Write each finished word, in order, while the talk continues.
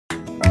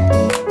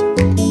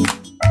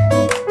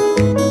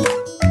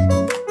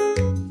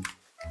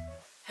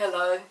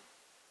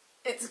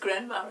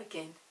Grandma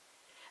again.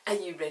 Are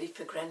you ready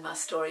for Grandma's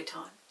story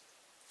time?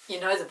 You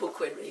know the book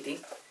we're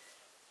reading,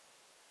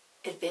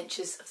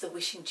 Adventures of the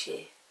Wishing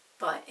Chair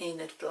by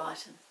Enid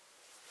Blyton.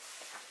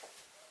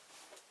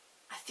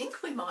 I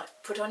think we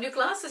might put on your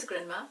glasses,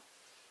 Grandma.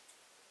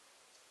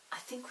 I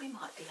think we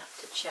might be up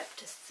to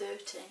chapter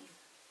 13.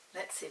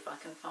 Let's see if I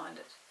can find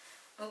it.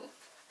 Oh,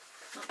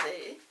 not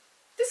there.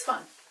 This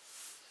one.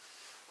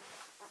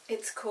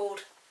 It's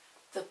called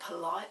The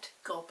Polite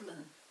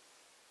Goblin.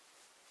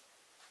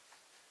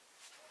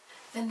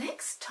 The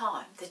next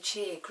time the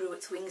chair grew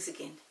its wings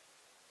again,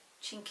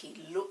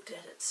 Chinky looked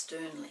at it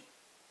sternly.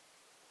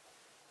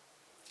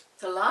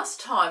 "The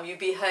last time you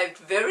behaved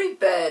very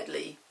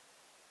badly,"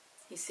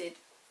 he said.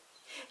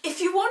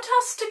 "If you want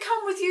us to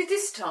come with you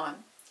this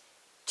time,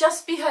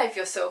 just behave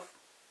yourself.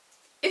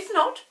 If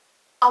not,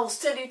 I'll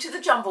sell you to the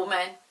Jumble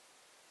Man,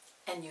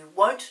 and you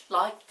won't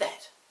like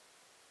that."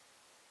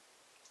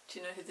 Do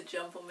you know who the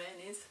Jumble Man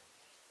is?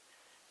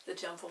 The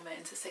Jumble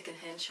Man's a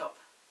second-hand shop,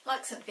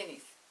 like St.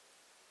 Vinny's.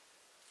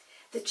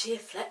 The chair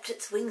flapped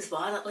its wings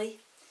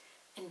violently,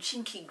 and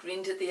Chinky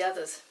grinned at the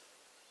others.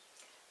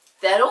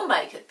 "That'll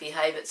make it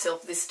behave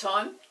itself this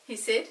time," he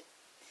said.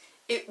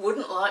 "It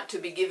wouldn't like to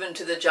be given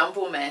to the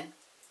Jumble Man.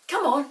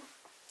 Come on,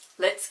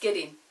 let's get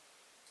in."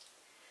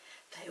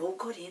 They all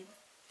got in,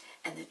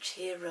 and the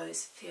chair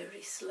rose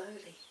very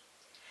slowly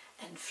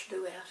and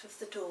flew out of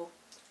the door,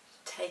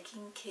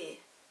 taking care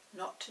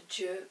not to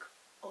jerk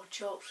or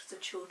jolt the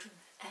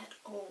children at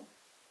all.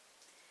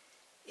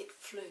 It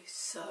flew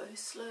so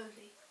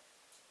slowly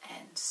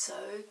and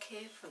so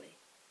carefully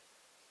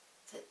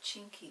that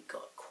Chinky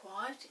got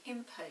quite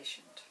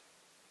impatient.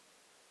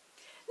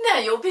 "Now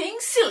you're being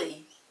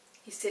silly,"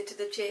 he said to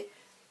the chair.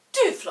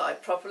 "Do fly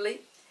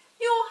properly.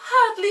 You're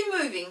hardly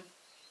moving."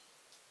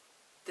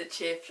 The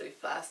chair flew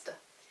faster.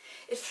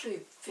 It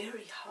flew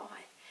very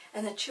high,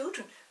 and the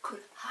children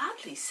could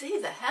hardly see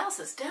the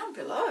houses down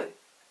below.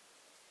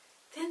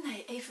 Then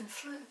they even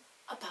flew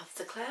above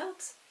the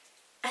clouds,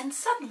 and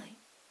suddenly,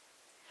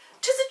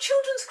 to the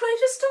children's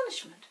great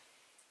astonishment,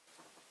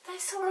 they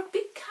saw a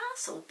big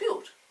castle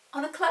built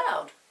on a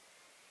cloud.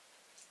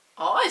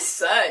 "I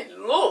say,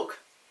 look,"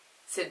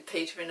 said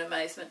Peter in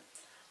amazement.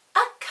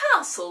 "A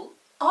castle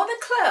on a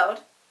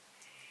cloud?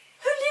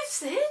 Who lives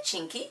there,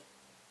 Chinky?"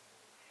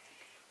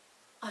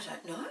 "I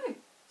don't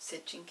know,"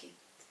 said Chinky.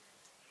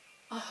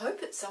 "I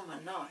hope it's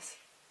someone nice.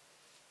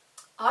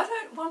 I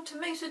don't want to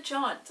meet a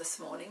giant this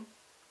morning."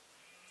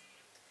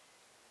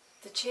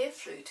 The chair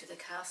flew to the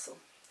castle.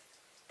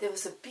 There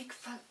was a big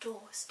front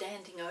door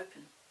standing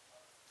open.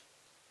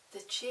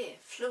 The chair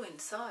flew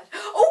inside.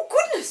 "Oh,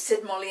 goodness,"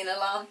 said Molly in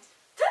alarm.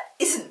 "That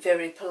isn't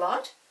very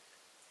polite.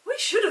 We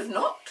should have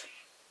knocked."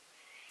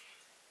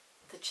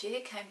 The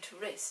chair came to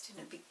rest in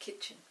a big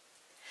kitchen.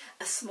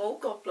 A small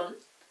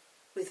goblin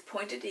with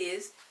pointed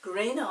ears,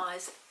 green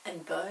eyes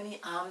and bony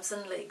arms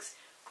and legs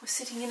was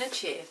sitting in a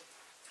chair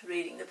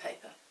reading the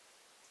paper.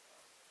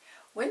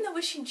 When the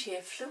wishing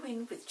chair flew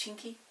in with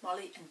Chinky,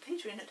 Molly and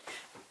Peter in it,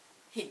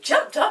 he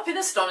jumped up in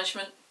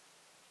astonishment.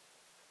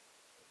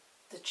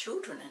 The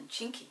children and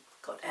Chinky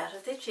got out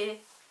of their chair.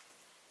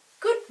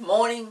 "Good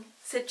morning,"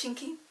 said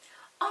Chinky.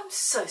 "I'm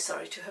so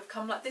sorry to have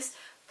come like this,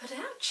 but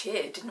our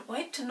chair didn't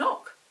wait to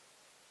knock."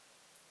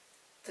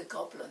 The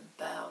goblin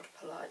bowed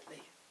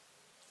politely.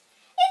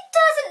 "It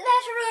doesn't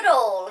matter at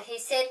all," he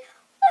said.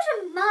 "What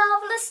a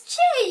marvellous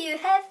chair you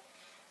have,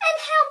 and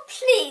how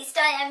pleased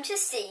I am to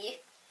see you.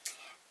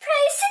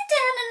 Pray sit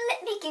down and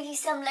let me give you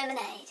some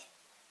lemonade."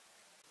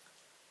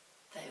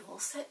 They all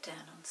sat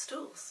down on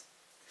stools.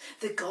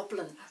 The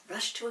goblin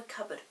rushed to a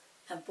cupboard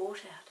and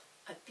brought out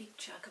a big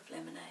jug of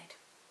lemonade.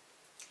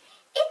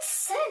 "It's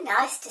so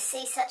nice to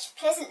see such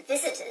pleasant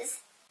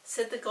visitors,"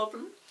 said the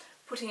goblin,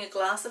 putting a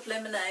glass of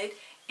lemonade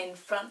in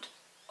front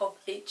of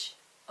each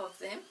of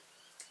them.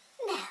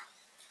 "Now,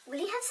 will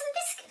you have some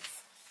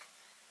biscuits?"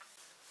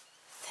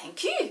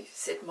 "Thank you,"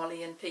 said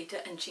Molly and Peter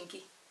and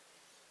Chinky.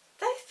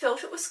 They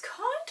felt it was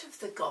kind of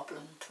the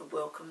goblin to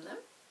welcome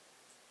them,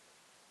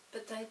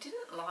 but they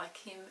didn't like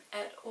him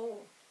at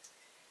all.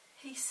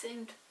 He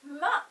seemed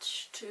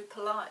much too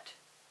polite.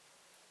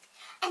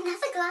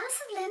 "Another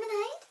glass of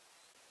lemonade?"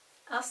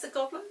 asked the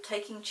goblin,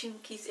 taking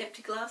Chinky's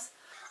empty glass.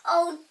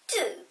 "Oh,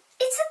 do.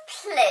 It's a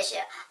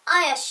pleasure,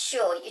 I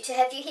assure you, to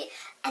have you here.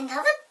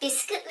 Another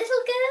biscuit,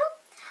 little girl?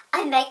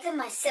 I make them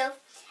myself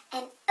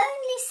and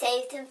only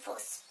save them for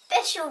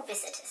special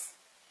visitors."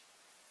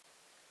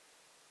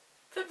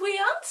 "But we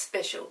aren't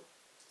special,"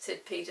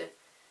 said Peter,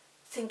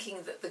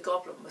 thinking that the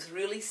goblin was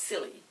really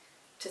silly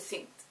to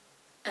think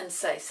and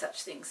say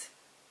such things.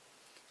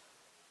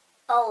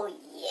 "Oh,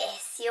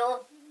 yes,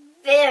 you're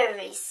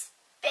very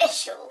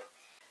special,"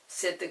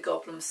 said the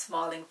goblin,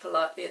 smiling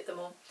politely at them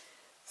all.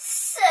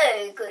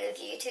 "So good of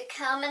you to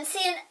come and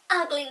see an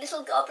ugly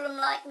little goblin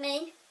like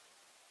me."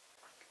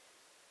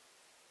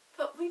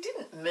 "But we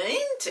didn't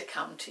mean to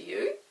come to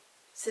you,"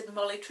 said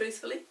Molly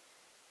truthfully.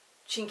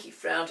 Chinky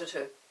frowned at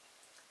her.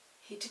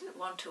 He didn't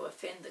want to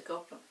offend the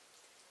goblin.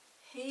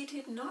 He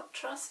did not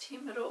trust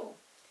him at all.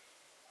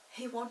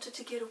 He wanted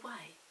to get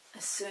away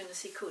as soon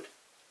as he could.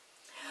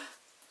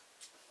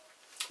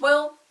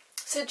 "Well,"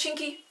 said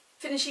Chinky,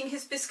 finishing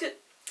his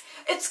biscuit,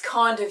 "it's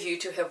kind of you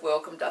to have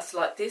welcomed us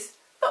like this,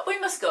 but we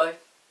must go."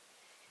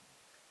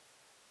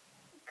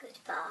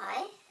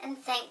 "Goodbye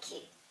and thank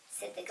you,"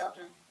 said the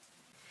goblin.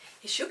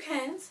 He shook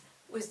hands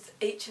with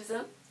each of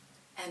them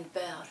and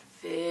bowed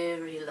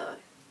very low.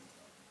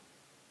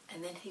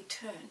 And then he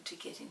turned to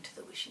get into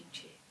the wishing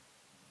chair.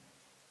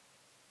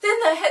 Then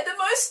they had the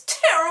most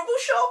terrible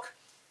shock.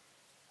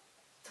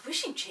 The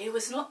wishing chair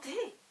was not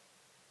there.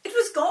 It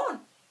was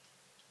gone.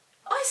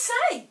 "I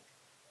say,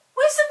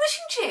 where's the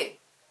wishing chair?"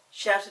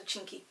 shouted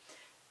Chinky.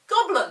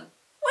 "Goblin,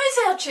 where's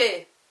our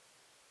chair?"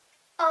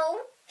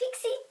 "Oh,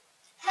 Pixie,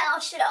 how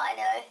should I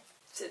know?"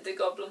 said the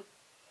goblin.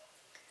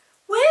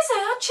 "Where's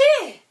our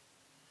chair?"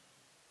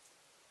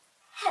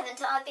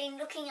 "Haven't I been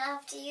looking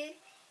after you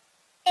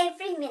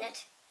every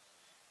minute?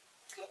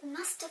 It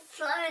must have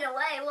flown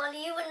away while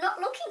you were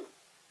not looking."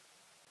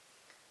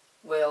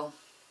 "Well,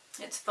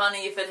 it's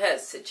funny if it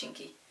has," said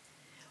Chinky.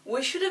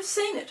 "We should have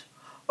seen it,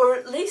 or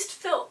at least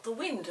felt the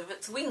wind of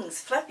its wings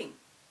flapping.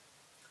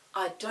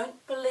 I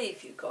don't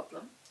believe you,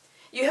 Goblin.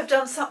 You have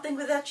done something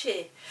with our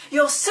chair.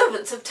 Your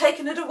servants have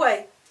taken it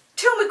away.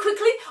 Tell me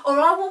quickly, or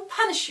I will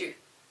punish you."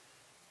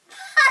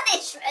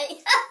 "Punish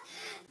me?"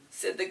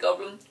 said the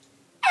Goblin.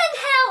 "And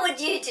how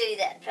would you do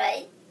that,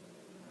 pray?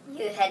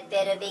 You had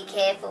better be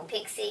careful,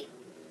 Pixie.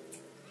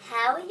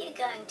 How are you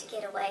going to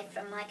get away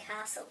from my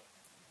castle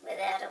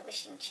without a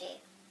wishing chair?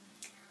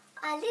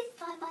 I live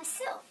by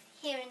myself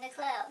here in the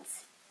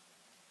clouds."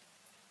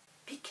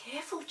 "Be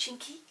careful,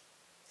 Chinky,"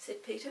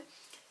 said Peter.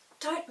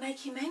 "Don't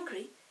make him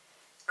angry.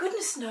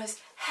 Goodness knows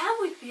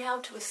how we'd be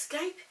able to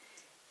escape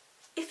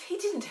if he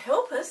didn't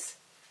help us."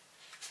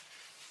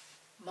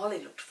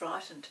 Molly looked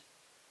frightened.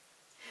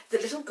 The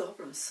little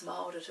goblin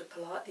smiled at her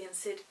politely and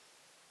said,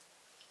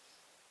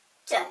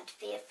 "Don't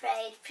be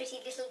afraid,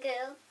 pretty little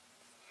girl.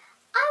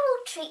 I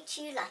will treat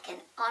you like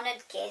an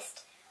honoured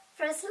guest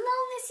for as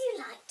long as you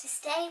like to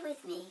stay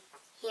with me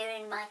here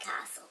in my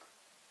castle."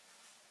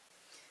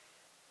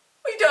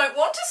 "We don't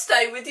want to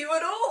stay with you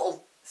at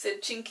all,"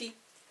 said Chinky.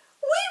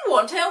 "We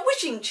want our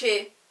wishing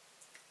chair.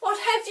 What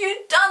have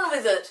you done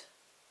with it?"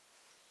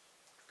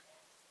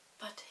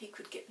 But he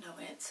could get no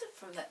answer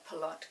from that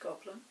polite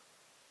goblin.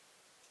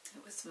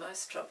 It was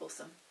most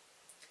troublesome.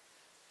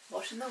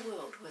 What in the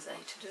world was they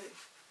to do?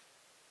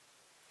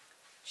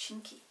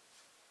 Chinky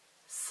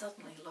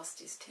suddenly lost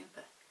his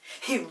temper.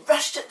 He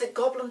rushed at the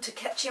goblin to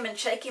catch him and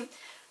shake him.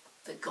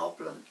 The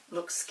goblin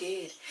looked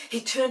scared.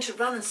 He turned to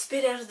run and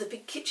sped out of the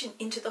big kitchen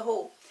into the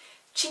hall.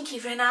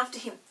 Chinky ran after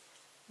him.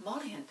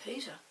 Molly and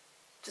Peter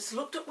just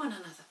looked at one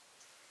another.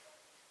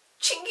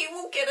 "Chinky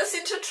will get us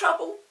into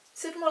trouble,"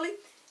 said Molly.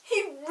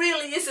 "He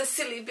really is a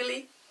silly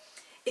Billy.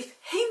 If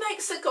he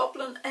makes the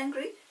goblin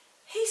angry,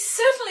 he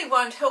certainly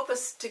won't help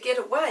us to get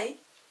away.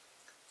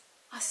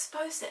 I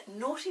suppose that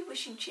naughty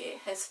wishing chair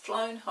has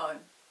flown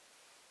home."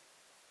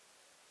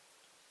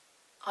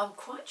 "I'm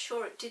quite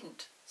sure it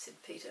didn't,"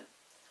 said Peter.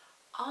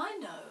 "I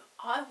know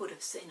I would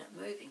have seen it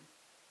moving."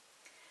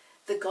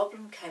 The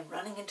goblin came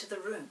running into the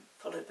room,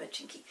 followed by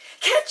Chinky.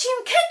 "Catch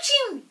him! Catch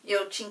him!"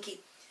 yelled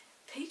Chinky.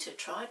 Peter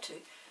tried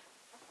to,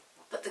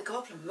 but the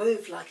goblin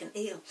moved like an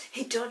eel.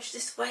 He dodged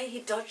this way,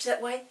 he dodged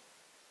that way,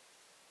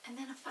 and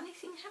then a funny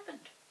thing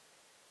happened.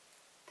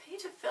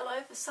 Peter fell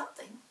over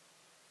something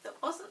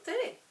that wasn't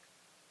there.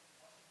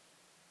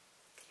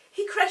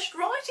 He crashed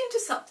right into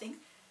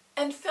something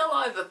and fell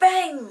over.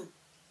 Bang!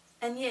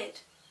 And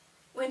yet,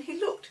 when he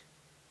looked,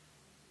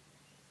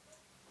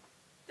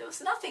 there was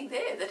nothing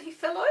there that he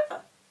fell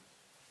over.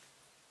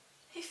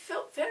 He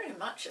felt very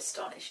much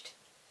astonished.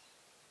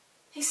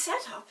 He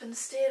sat up and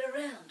stared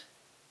around.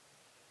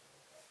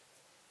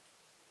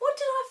 "What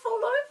did I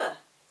fall over?"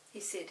 he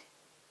said.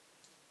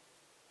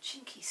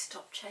 Chinky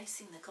stopped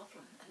chasing the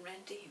goblin and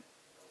ran to him.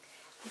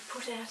 He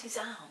put out his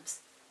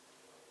arms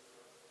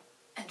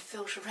and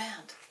felt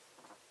around.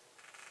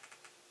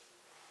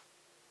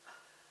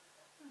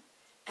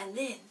 And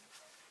then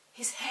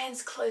his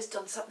hands closed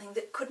on something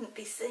that couldn't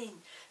be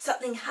seen,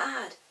 something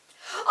hard.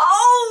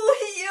 "Oh!"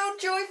 he yelled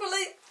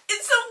joyfully.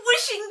 "It's a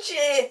wishing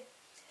chair!"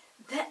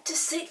 That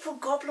deceitful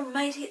goblin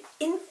made it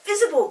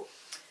invisible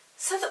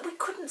so that we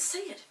couldn't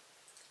see it,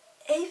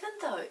 even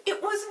though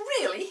it was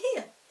really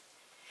here.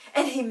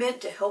 And he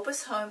meant to help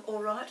us home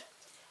all right.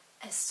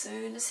 As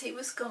soon as he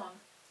was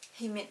gone,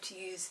 he meant to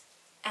use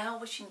our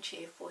wishing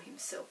chair for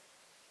himself,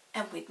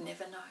 and we'd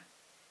never know.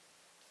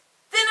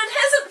 "Then it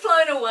hasn't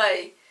flown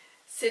away,"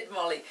 said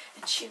Molly,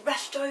 and she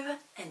rushed over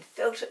and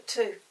felt it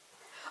too.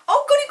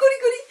 "Oh, goody, goody,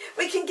 goody,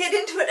 we can get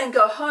into it and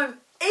go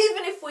home,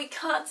 even if we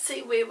can't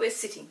see where we're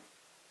sitting.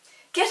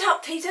 Get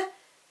up, Peter.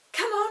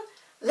 Come on,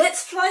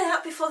 let's fly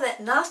out before that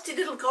nasty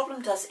little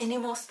goblin does any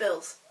more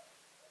spells."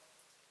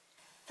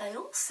 They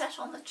all sat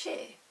on the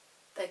chair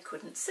they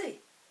couldn't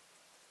see.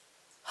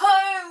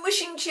 "Home,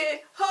 wishing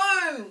chair,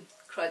 home!"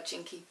 cried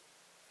Chinky.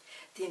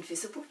 The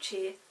invisible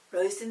chair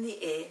rose in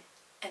the air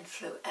and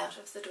flew out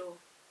of the door.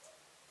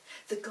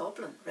 The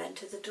goblin ran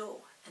to the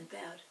door and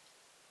bowed.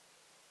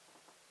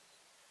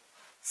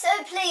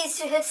 "So pleased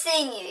to have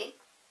seen you,"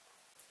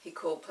 he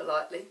called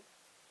politely.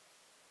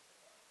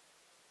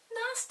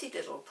 nasty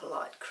little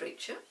polite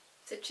creature,"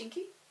 said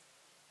Chinky.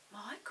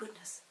 "My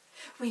goodness,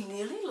 we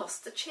nearly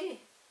lost the chair.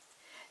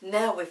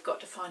 Now we've got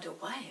to find a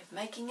way of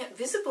making it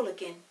visible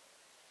again.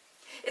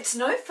 It's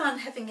no fun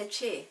having a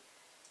chair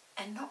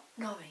and not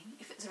knowing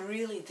if it's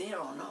really there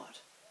or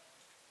not.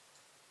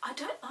 I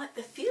don't like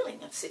the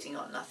feeling of sitting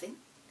on nothing.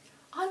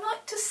 I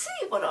like to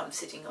see what I'm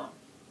sitting on."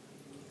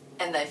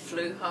 And they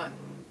flew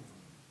home.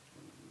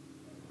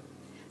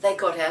 They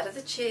got out of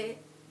the chair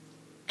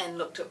and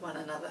looked at one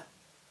another.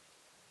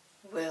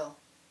 "Well,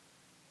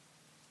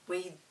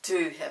 we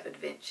do have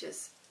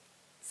adventures,"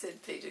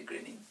 said Peter,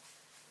 grinning.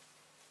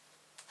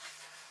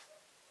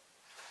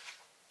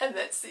 And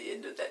that's the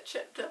end of that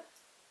chapter.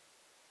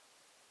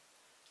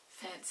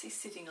 Fancy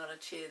sitting on a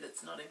chair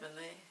that's not even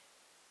there.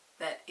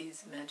 That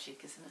is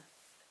magic, isn't it?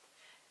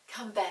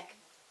 Come back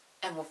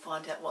and we'll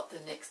find out what the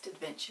next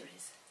adventure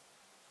is.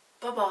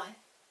 Bye-bye.